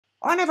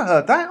I never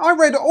heard that. I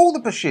read all the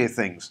Bashir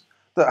things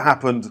that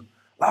happened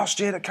last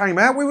year that came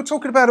out. We were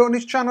talking about it on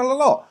this channel a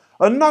lot.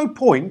 At no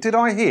point did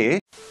I hear...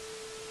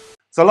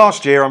 So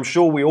last year, I'm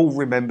sure we all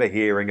remember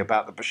hearing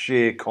about the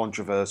Bashir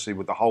controversy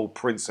with the whole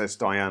Princess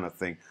Diana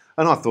thing.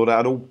 And I thought that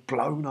had all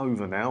blown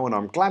over now, and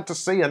I'm glad to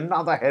see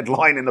another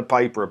headline in the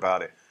paper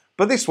about it.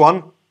 But this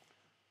one,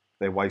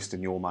 they're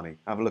wasting your money.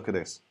 Have a look at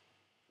this.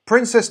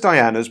 Princess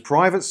Diana's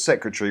private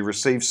secretary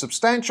received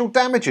substantial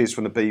damages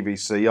from the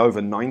BBC over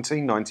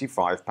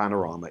 1995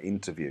 Panorama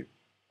interview.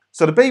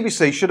 So the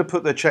BBC should have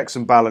put their checks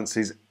and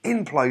balances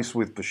in place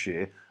with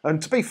Bashir,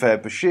 and to be fair,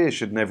 Bashir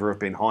should never have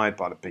been hired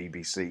by the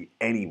BBC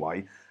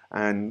anyway,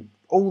 and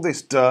all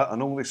this dirt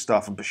and all this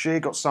stuff, and Bashir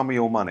got some of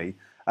your money,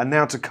 and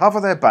now to cover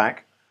their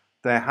back,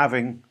 they're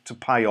having to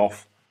pay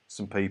off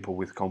some people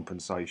with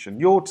compensation.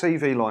 Your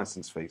TV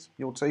licence fees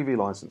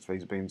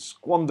are being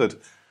squandered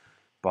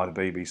by the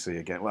BBC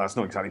again. Well, that's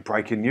not exactly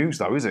breaking news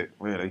though, is it,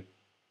 really?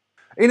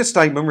 In a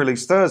statement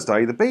released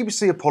Thursday, the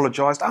BBC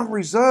apologised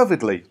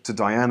unreservedly to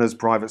Diana's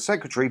private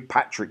secretary,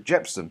 Patrick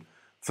Jepson,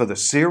 for the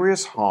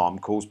serious harm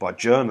caused by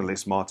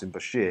journalist Martin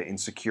Bashir in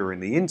securing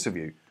the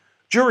interview,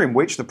 during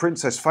which the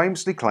Princess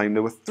famously claimed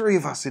there were 3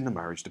 of us in the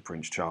marriage to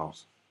Prince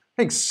Charles.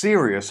 I think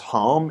serious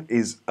harm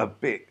is a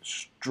bit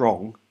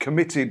strong.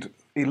 Committed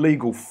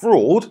illegal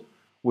fraud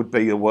would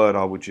be the word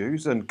I would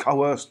use, and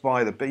coerced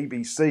by the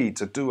BBC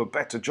to do a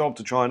better job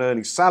to try and earn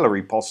his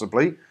salary,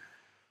 possibly.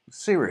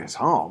 Serious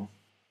harm?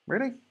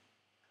 Really?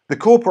 The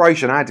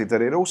corporation added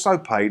that it also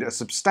paid a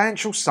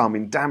substantial sum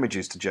in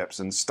damages to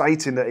Jepson,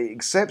 stating that it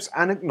accepts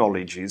and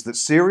acknowledges that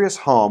serious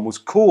harm was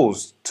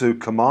caused to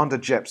Commander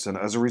Jepson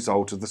as a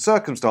result of the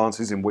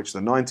circumstances in which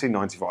the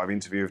 1995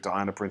 interview of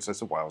Diana,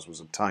 Princess of Wales, was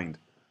obtained.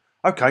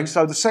 Okay,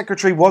 so the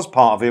secretary was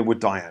part of it with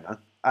Diana,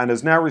 and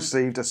has now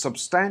received a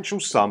substantial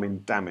sum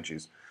in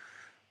damages.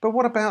 But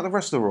what about the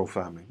rest of the royal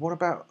family? What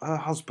about her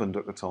husband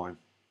at the time,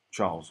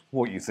 Charles?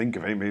 What you think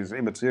of him is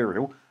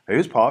immaterial. He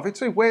was part of it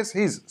too. Where's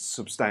his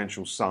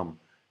substantial sum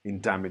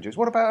in damages?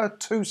 What about her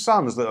 2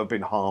 sons that have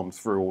been harmed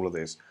through all of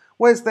this?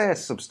 Where's their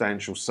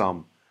substantial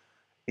sum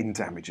in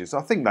damages?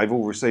 I think they've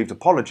all received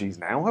apologies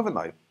now, haven't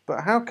they?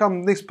 But how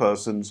come this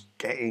person's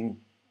getting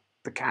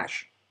the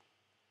cash?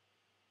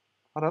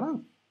 I don't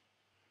know.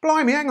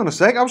 Blimey, hang on a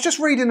sec. I was just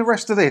reading the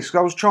rest of this.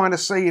 I was trying to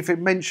see if it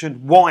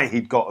mentioned why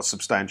he'd got a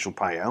substantial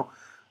payout.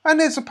 And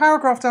there's a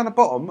paragraph down the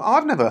bottom.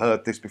 I've never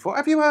heard this before.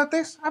 Have you heard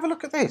this? Have a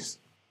look at this.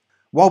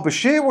 While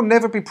Bashir will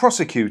never be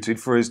prosecuted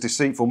for his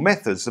deceitful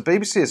methods, the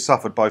BBC has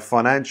suffered both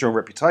financial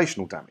and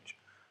reputational damage.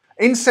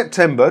 In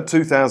September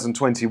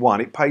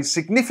 2021, it paid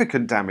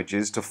significant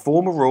damages to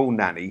former royal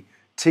nanny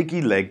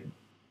Tiggy Leg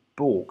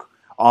Bork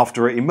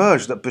after it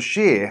emerged that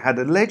Bashir had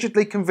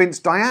allegedly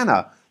convinced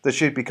Diana that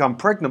she had become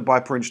pregnant by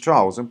Prince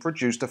Charles and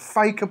produced a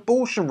fake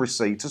abortion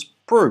receipt as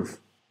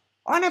proof.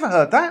 I never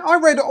heard that. I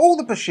read all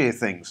the Bashir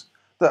things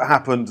that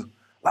happened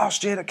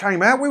last year that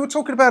came out. We were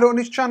talking about it on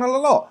this channel a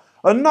lot.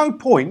 At no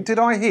point did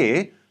I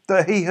hear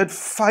that he had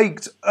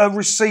faked a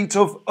receipt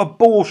of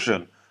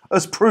abortion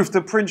as proof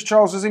that Prince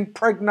Charles has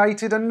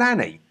impregnated a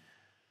nanny.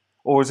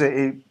 Or is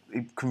it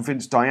he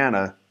convinced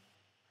Diana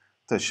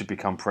that she'd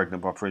become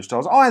pregnant by Prince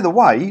Charles? Either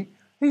way,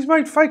 he's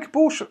made fake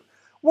abortion.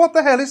 What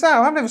the hell is that?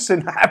 I've never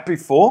seen that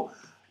before.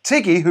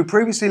 Tiggy, who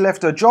previously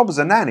left her job as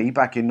a nanny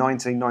back in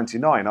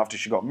 1999 after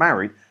she got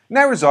married,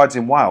 now resides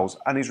in Wales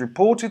and is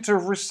reported to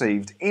have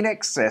received in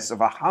excess of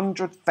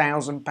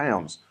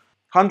 £100,000.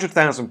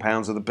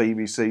 £100,000 of the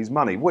BBC's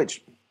money,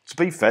 which, to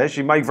be fair,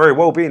 she may very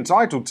well be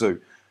entitled to.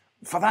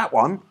 For that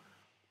one,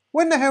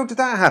 when the hell did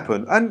that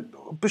happen? And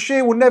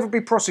Bashir will never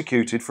be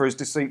prosecuted for his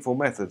deceitful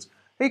methods.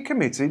 He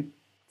committed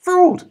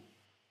fraud.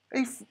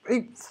 He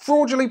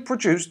fraudulently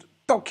produced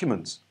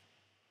documents.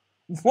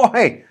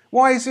 Why?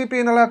 Why is he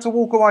being allowed to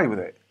walk away with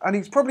it? And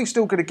he's probably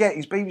still going to get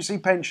his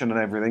BBC pension and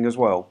everything as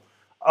well.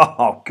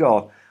 Oh,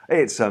 God,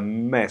 it's a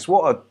mess.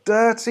 What a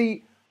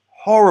dirty,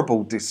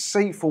 horrible,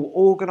 deceitful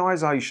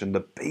organisation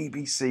the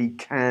BBC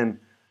can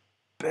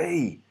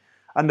be.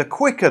 And the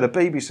quicker the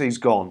BBC's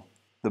gone,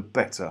 the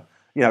better.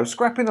 You know,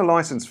 scrapping the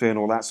licence fee and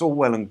all that's all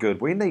well and good.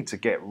 We need to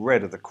get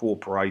rid of the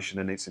corporation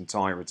in its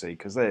entirety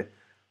because they're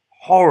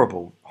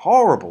horrible,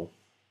 horrible.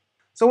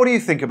 So what do you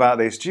think about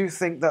this? Do you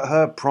think that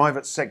her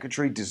private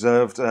secretary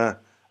deserved a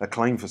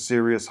claim for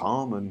serious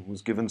harm and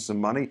was given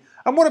some money?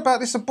 And what about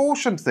this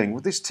abortion thing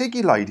with this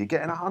Tiggy lady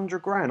getting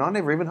 100 grand? I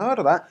never even heard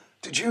of that.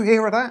 Did you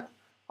hear of that?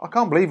 I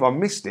can't believe I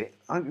missed it.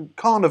 I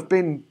can't have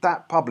been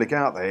that public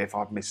out there if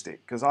I've missed it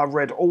because I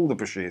read all the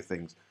Bashir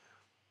things.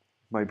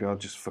 Maybe I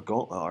just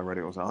forgot that I read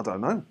it. I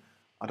don't know.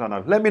 I don't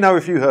know. Let me know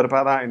if you heard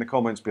about that in the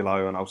comments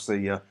below and I'll see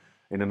you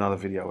in another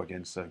video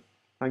again soon.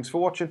 Thanks for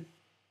watching.